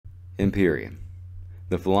Imperium,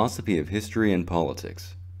 The Philosophy of History and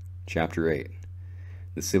Politics, Chapter 8,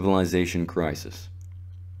 The Civilization Crisis.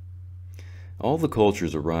 All the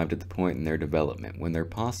cultures arrived at the point in their development when their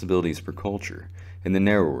possibilities for culture, in the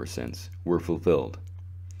narrower sense, were fulfilled.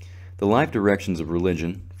 The life directions of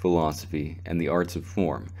religion, philosophy, and the arts of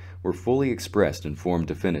form were fully expressed and formed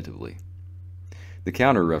definitively. The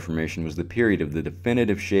Counter-Reformation was the period of the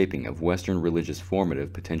definitive shaping of Western religious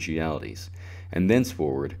formative potentialities, and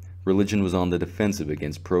thenceforward, religion was on the defensive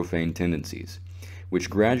against profane tendencies,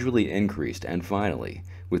 which gradually increased and finally,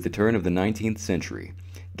 with the turn of the 19th century,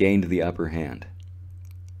 gained the upper hand.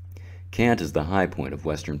 Kant is the high point of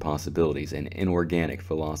Western possibilities in inorganic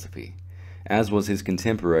philosophy, as was his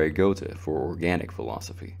contemporary Goethe for organic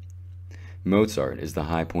philosophy. Mozart is the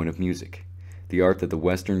high point of music, the art that the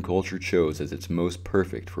Western culture chose as its most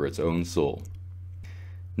perfect for its own soul.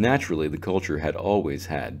 Naturally, the culture had always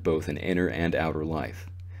had both an inner and outer life.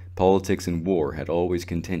 Politics and war had always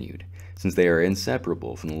continued, since they are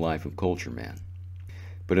inseparable from the life of culture man.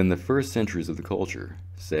 But in the first centuries of the culture,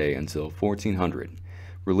 say until 1400,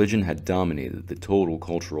 religion had dominated the total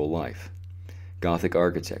cultural life. Gothic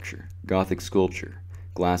architecture, Gothic sculpture,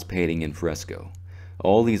 glass painting and fresco,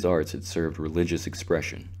 all these arts had served religious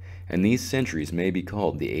expression, and these centuries may be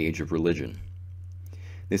called the Age of Religion.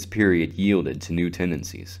 This period yielded to new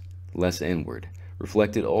tendencies, less inward,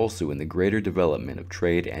 reflected also in the greater development of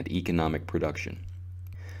trade and economic production.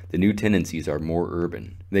 The new tendencies are more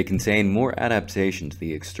urban. They contain more adaptation to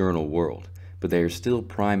the external world, but they are still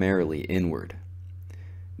primarily inward.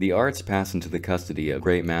 The arts pass into the custody of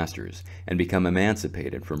great masters and become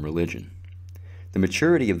emancipated from religion. The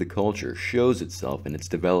maturity of the culture shows itself in its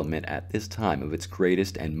development at this time of its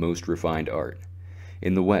greatest and most refined art.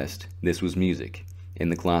 In the West, this was music. In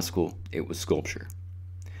the classical, it was sculpture.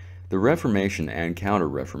 The Reformation and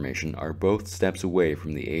Counter-Reformation are both steps away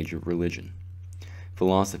from the Age of Religion.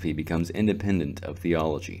 Philosophy becomes independent of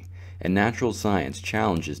theology, and natural science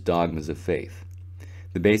challenges dogmas of faith.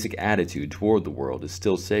 The basic attitude toward the world is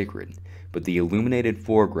still sacred, but the illuminated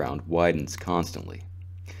foreground widens constantly.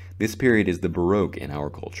 This period is the Baroque in our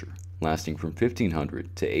culture, lasting from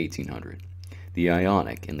 1500 to 1800, the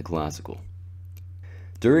Ionic in the classical.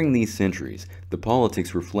 During these centuries, the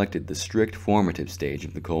politics reflected the strict formative stage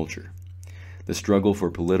of the culture. The struggle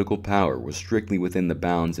for political power was strictly within the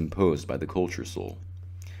bounds imposed by the culture soul.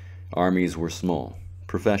 Armies were small,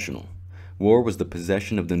 professional. War was the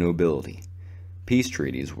possession of the nobility. Peace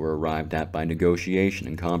treaties were arrived at by negotiation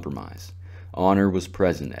and compromise. Honor was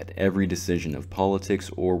present at every decision of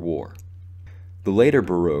politics or war. The later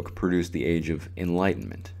Baroque produced the age of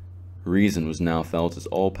Enlightenment. Reason was now felt as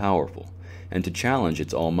all-powerful, and to challenge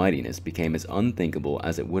its almightiness became as unthinkable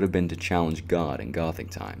as it would have been to challenge God in Gothic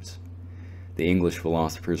times. The English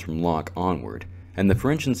philosophers from Locke onward, and the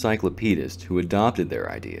French encyclopedists who adopted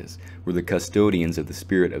their ideas, were the custodians of the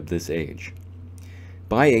spirit of this age.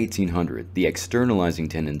 By 1800, the externalizing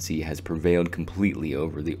tendency has prevailed completely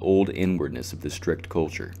over the old inwardness of the strict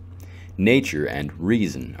culture. Nature and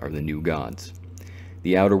reason are the new gods.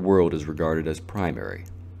 The outer world is regarded as primary.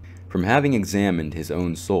 From having examined his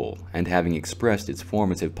own soul, and having expressed its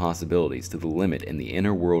formative possibilities to the limit in the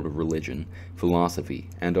inner world of religion, philosophy,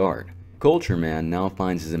 and art, culture man now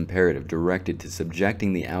finds his imperative directed to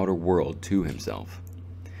subjecting the outer world to himself.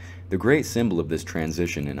 The great symbol of this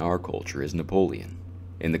transition in our culture is Napoleon.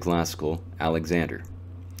 In the classical, Alexander.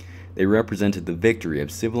 They represented the victory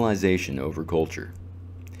of civilization over culture.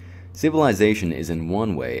 Civilization is in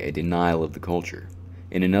one way a denial of the culture.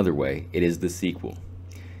 In another way, it is the sequel.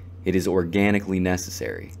 It is organically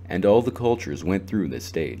necessary, and all the cultures went through this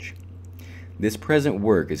stage. This present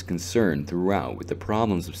work is concerned throughout with the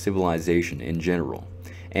problems of civilization in general,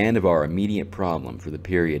 and of our immediate problem for the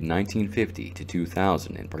period 1950 to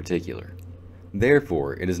 2000 in particular.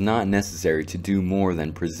 Therefore, it is not necessary to do more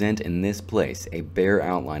than present in this place a bare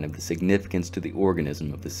outline of the significance to the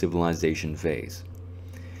organism of the civilization phase.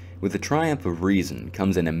 With the triumph of reason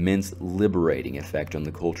comes an immense liberating effect on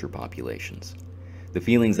the culture populations. The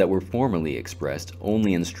feelings that were formerly expressed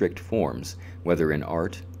only in strict forms, whether in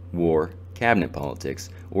art, war, cabinet politics,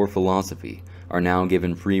 or philosophy, are now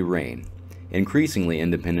given free rein, increasingly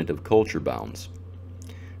independent of culture bounds.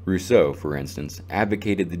 Rousseau, for instance,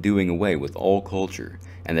 advocated the doing away with all culture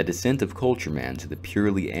and the descent of culture man to the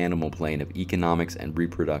purely animal plane of economics and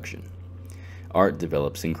reproduction. Art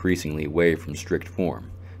develops increasingly away from strict form,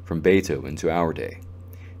 from Beethoven to our day.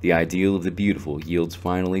 The ideal of the beautiful yields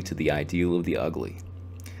finally to the ideal of the ugly.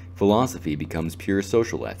 Philosophy becomes pure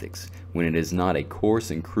social ethics when it is not a coarse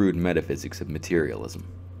and crude metaphysics of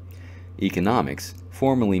materialism. Economics,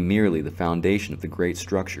 formerly merely the foundation of the great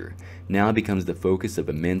structure, now becomes the focus of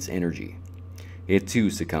immense energy. It too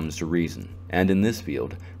succumbs to reason, and in this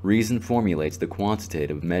field, reason formulates the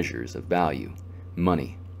quantitative measures of value,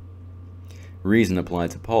 money. Reason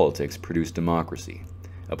applied to politics produced democracy.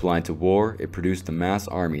 Applied to war, it produced the mass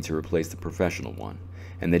army to replace the professional one,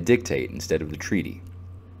 and the dictate instead of the treaty.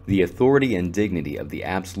 The authority and dignity of the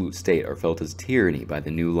absolute state are felt as tyranny by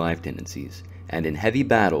the new life tendencies, and in heavy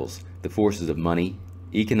battles, the forces of money,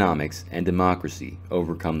 economics, and democracy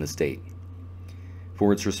overcome the state.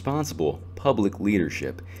 For its responsible, public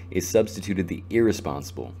leadership is substituted the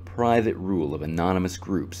irresponsible, private rule of anonymous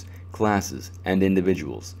groups, classes, and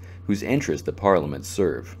individuals, whose interests the parliaments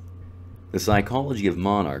serve. The psychology of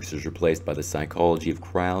monarchs is replaced by the psychology of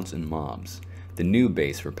crowds and mobs, the new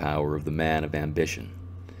base for power of the man of ambition.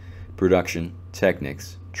 Production,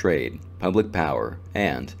 techniques, trade, public power,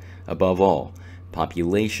 and, above all,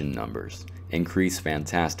 population numbers increase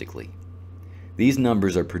fantastically. These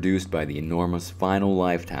numbers are produced by the enormous final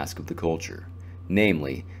life task of the culture,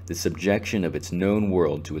 namely, the subjection of its known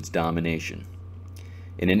world to its domination.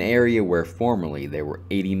 In an area where formerly there were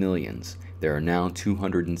 80 millions, there are now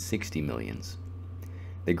 260 millions.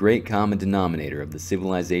 The great common denominator of the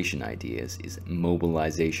civilization ideas is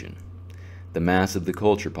mobilization. The mass of the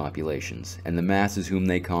culture populations, and the masses whom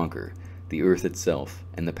they conquer, the earth itself,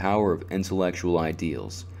 and the power of intellectual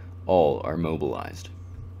ideals, all are mobilized.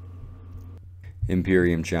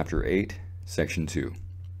 Imperium Chapter 8, Section 2.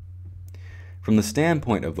 From the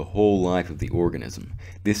standpoint of the whole life of the organism,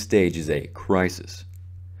 this stage is a crisis.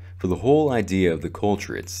 For the whole idea of the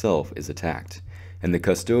culture itself is attacked, and the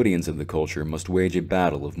custodians of the culture must wage a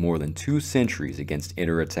battle of more than 2 centuries against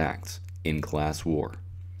inner attacks, in class war.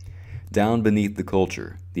 Down beneath the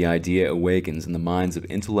culture, the idea awakens in the minds of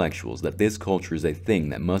intellectuals that this culture is a thing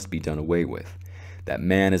that must be done away with, that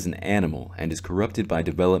man is an animal and is corrupted by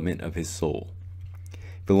development of his soul.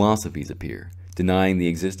 Philosophies appear, denying the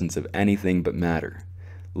existence of anything but matter.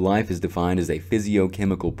 Life is defined as a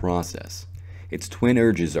physiochemical process. Its twin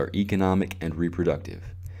urges are economic and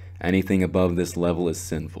reproductive. Anything above this level is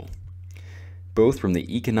sinful. Both from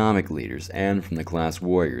the economic leaders and from the class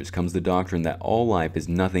warriors comes the doctrine that all life is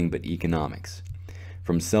nothing but economics.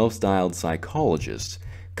 From self-styled psychologists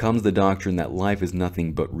comes the doctrine that life is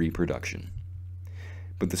nothing but reproduction.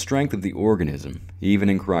 But the strength of the organism, even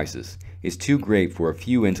in crisis, is too great for a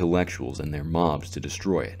few intellectuals and their mobs to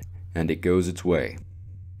destroy it, and it goes its way.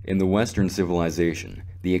 In the Western civilization,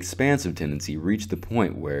 the expansive tendency reached the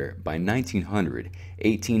point where, by 1900,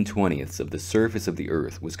 18/20ths of the surface of the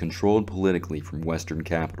earth was controlled politically from Western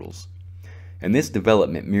capitals. And this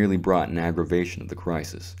development merely brought an aggravation of the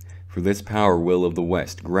crisis, for this power will of the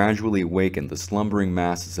West gradually awakened the slumbering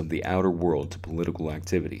masses of the outer world to political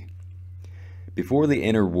activity. Before the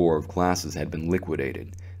inner war of classes had been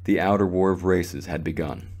liquidated, the outer war of races had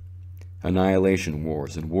begun. Annihilation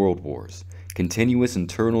wars and world wars, continuous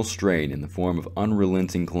internal strain in the form of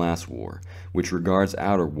unrelenting class war, which regards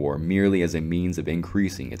outer war merely as a means of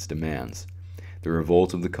increasing its demands. The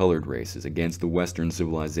revolt of the colored races against the Western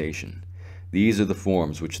civilization. These are the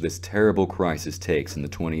forms which this terrible crisis takes in the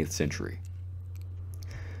 20th century.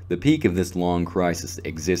 The peak of this long crisis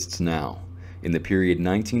exists now, in the period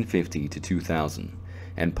 1950 to 2000,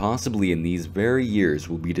 and possibly in these very years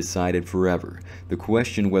will be decided forever the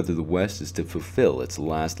question whether the West is to fulfill its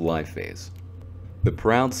last life phase. The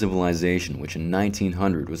proud civilization which in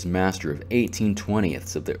 1900 was master of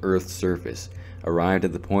 18/20ths of the Earth's surface arrived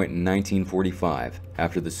at the point in 1945,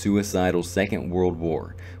 after the suicidal Second World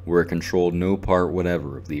War, where it controlled no part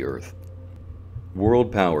whatever of the Earth.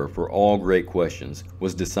 World power for all great questions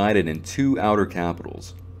was decided in 2 outer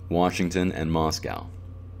capitals, Washington and Moscow.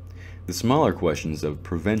 The smaller questions of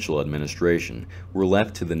provincial administration were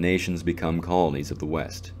left to the nations become colonies of the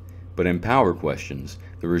West. But in power questions,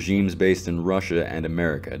 the regimes based in Russia and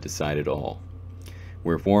America decided all.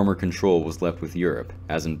 Where former control was left with Europe,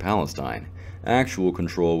 as in Palestine, actual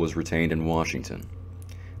control was retained in Washington.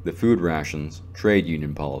 The food rations, trade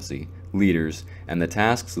union policy, leaders, and the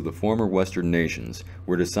tasks of the former Western nations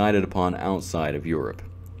were decided upon outside of Europe.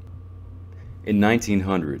 In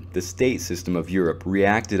 1900, the state system of Europe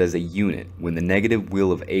reacted as a unit when the negative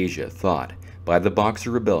will of Asia thought, by the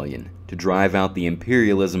Boxer Rebellion, to drive out the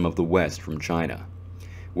imperialism of the West from China.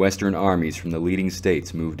 Western armies from the leading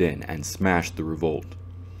states moved in and smashed the revolt.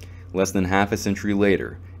 Less than half a century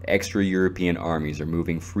later, extra-European armies are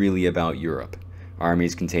moving freely about Europe,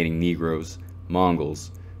 armies containing Negroes,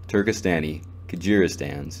 Mongols, Turkestani,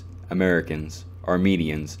 Kyrgyzstans, Americans,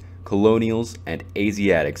 Armenians, colonials, and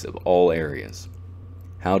Asiatics of all areas.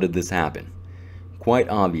 How did this happen? Quite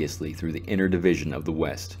obviously through the inner division of the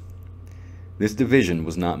West. This division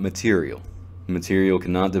was not material. Material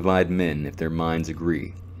cannot divide men if their minds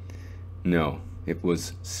agree. No, it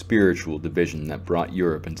was spiritual division that brought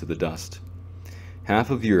Europe into the dust.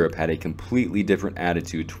 Half of Europe had a completely different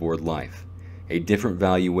attitude toward life, a different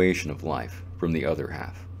valuation of life from the other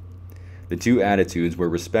half. The two attitudes were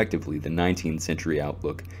respectively the 19th century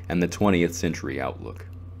outlook and the 20th century outlook.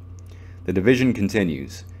 The division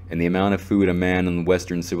continues, and the amount of food a man in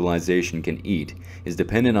Western civilization can eat is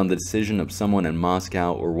dependent on the decision of someone in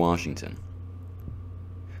Moscow or Washington.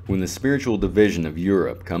 When the spiritual division of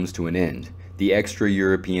Europe comes to an end, the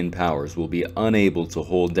extra-European powers will be unable to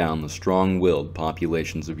hold down the strong-willed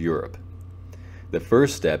populations of Europe. The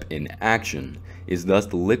first step in action is thus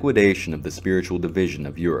the liquidation of the spiritual division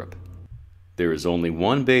of Europe. There is only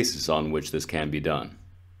one basis on which this can be done.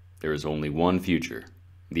 There is only one future,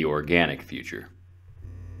 the organic future.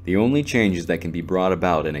 The only changes that can be brought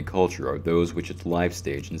about in a culture are those which its life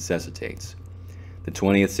stage necessitates. The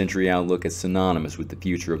 20th century outlook is synonymous with the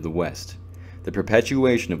future of the West. The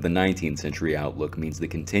perpetuation of the 19th century outlook means the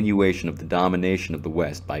continuation of the domination of the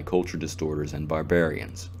West by culture distorters and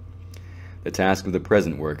barbarians. The task of the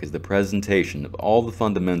present work is the presentation of all the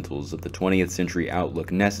fundamentals of the 20th century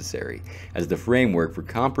outlook necessary as the framework for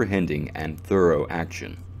comprehending and thorough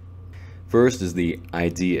action. First is the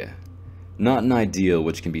idea, not an ideal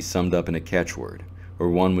which can be summed up in a catchword, or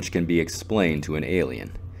one which can be explained to an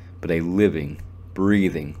alien, but a living,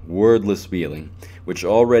 breathing, wordless feeling which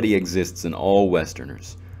already exists in all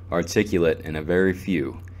Westerners, articulate in a very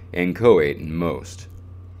few, inchoate in most.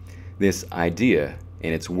 This idea,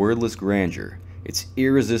 in its wordless grandeur, its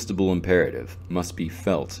irresistible imperative, must be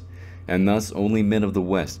felt, and thus only men of the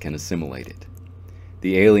West can assimilate it.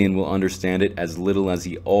 The alien will understand it as little as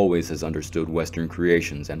he always has understood Western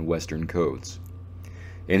creations and Western codes.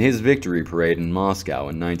 In his victory parade in Moscow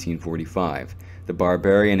in 1945, the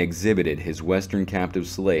barbarian exhibited his Western captive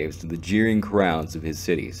slaves to the jeering crowds of his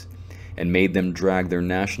cities, and made them drag their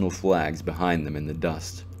national flags behind them in the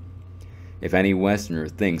dust. If any Westerner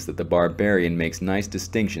thinks that the barbarian makes nice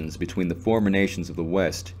distinctions between the former nations of the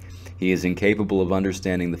West, he is incapable of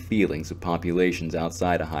understanding the feelings of populations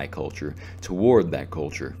outside a high culture toward that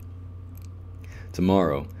culture.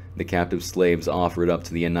 Tomorrow, the captive slaves offered up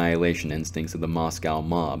to the annihilation instincts of the Moscow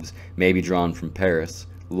mobs may be drawn from Paris,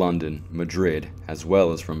 London, Madrid, as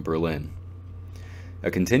well as from Berlin. A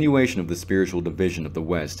continuation of the spiritual division of the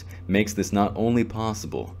West makes this not only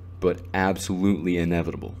possible, but absolutely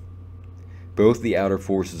inevitable. Both the outer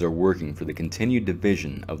forces are working for the continued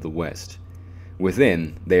division of the West.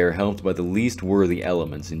 Within, they are helped by the least worthy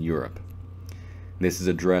elements in Europe. This is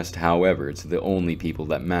addressed, however, to the only people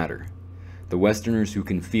that matter, the Westerners who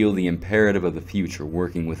can feel the imperative of the future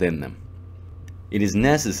working within them. It is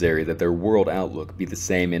necessary that their world outlook be the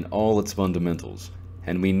same in all its fundamentals,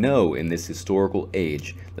 and we know in this historical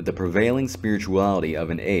age that the prevailing spirituality of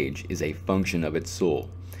an age is a function of its soul,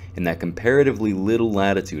 and that comparatively little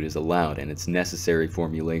latitude is allowed in its necessary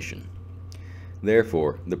formulation.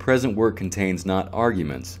 Therefore, the present work contains not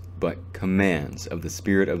arguments, but commands of the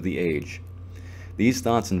spirit of the age. These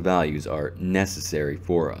thoughts and values are necessary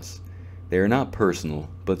for us. They are not personal,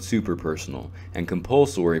 but superpersonal, and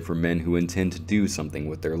compulsory for men who intend to do something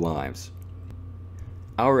with their lives.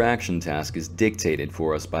 Our action task is dictated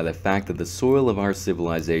for us by the fact that the soil of our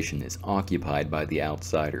civilization is occupied by the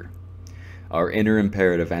outsider. Our inner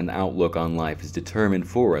imperative and outlook on life is determined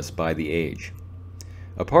for us by the age.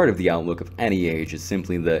 A part of the outlook of any age is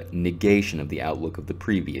simply the negation of the outlook of the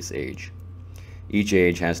previous age. Each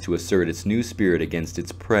age has to assert its new spirit against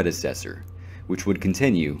its predecessor, which would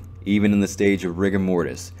continue, even in the stage of rigor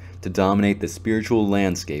mortis, to dominate the spiritual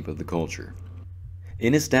landscape of the culture.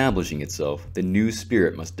 In establishing itself, the new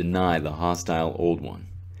spirit must deny the hostile old one.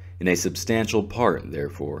 In a substantial part,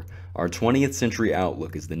 therefore, our 20th century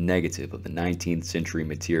outlook is the negative of the 19th century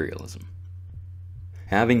materialism.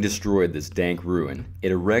 Having destroyed this dank ruin,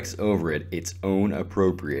 it erects over it its own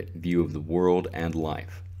appropriate view of the world and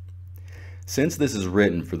life. Since this is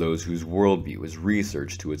written for those whose worldview is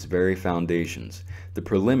researched to its very foundations, the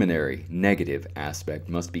preliminary, negative aspect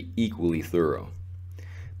must be equally thorough.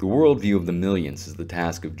 The worldview of the millions is the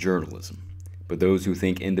task of journalism, but those who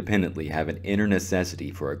think independently have an inner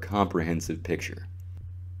necessity for a comprehensive picture.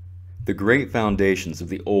 The great foundations of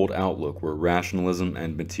the old outlook were rationalism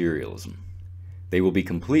and materialism. They will be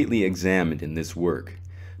completely examined in this work,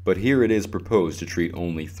 but here it is proposed to treat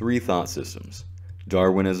only three thought systems: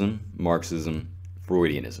 Darwinism, Marxism,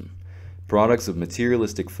 Freudianism, products of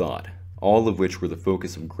materialistic thought, all of which were the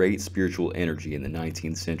focus of great spiritual energy in the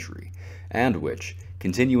 19th century, and which,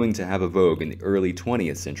 continuing to have a vogue in the early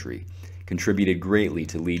 20th century, contributed greatly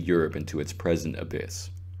to lead Europe into its present abyss.